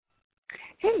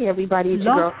Hey, everybody, it's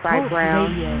your girl, Cy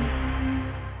Browne.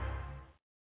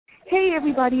 Hey,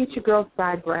 everybody, it's your girl,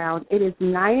 Cy Browne. It is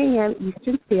 9 a.m.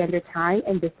 Eastern Standard Time,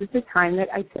 and this is the time that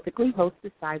I typically host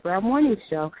the Cy Browne Morning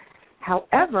Show.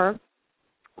 However,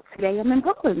 today I'm in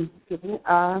Brooklyn giving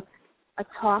a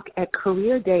talk at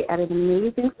Career Day at an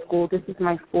amazing school. This is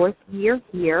my 4th year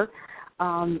here,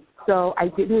 so I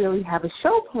didn't really have a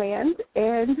show planned,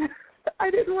 and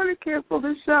I didn't want to cancel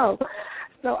the show.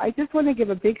 So I just want to give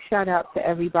a big shout-out to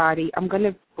everybody. I'm going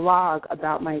to blog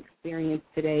about my experience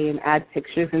today and add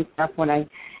pictures and stuff when I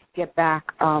get back,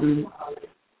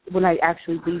 when I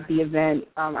actually leave the event.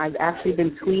 I've actually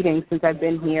been tweeting since I've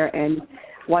been here, and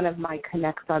one of my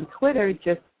connects on Twitter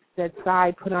just said,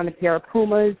 "Cy, put on a pair of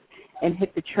Pumas and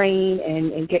hit the train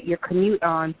and get your commute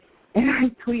on." And I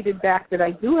tweeted back that I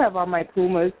do have on my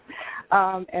Pumas,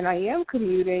 and I am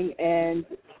commuting, and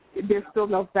there's still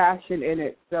no fashion in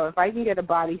it. So if I can get a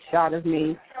body shot of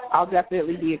me, I'll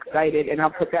definitely be excited, and I'll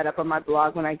put that up on my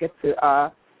blog when I get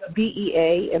to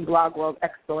BEA and Blog World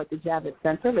Expo at the Javits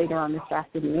Center later on this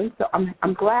afternoon. So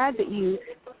I'm glad that you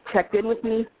checked in with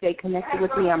me. Stay connected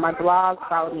with me on my blog.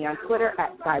 Follow me on Twitter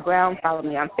at Cy Browne. Follow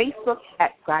me on Facebook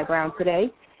at Cy Browne Today.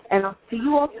 And I'll see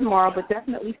you all tomorrow, but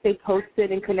definitely stay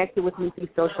posted and connected with me through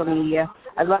social media.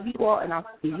 I love you all, and I'll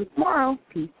see you tomorrow.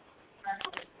 Peace.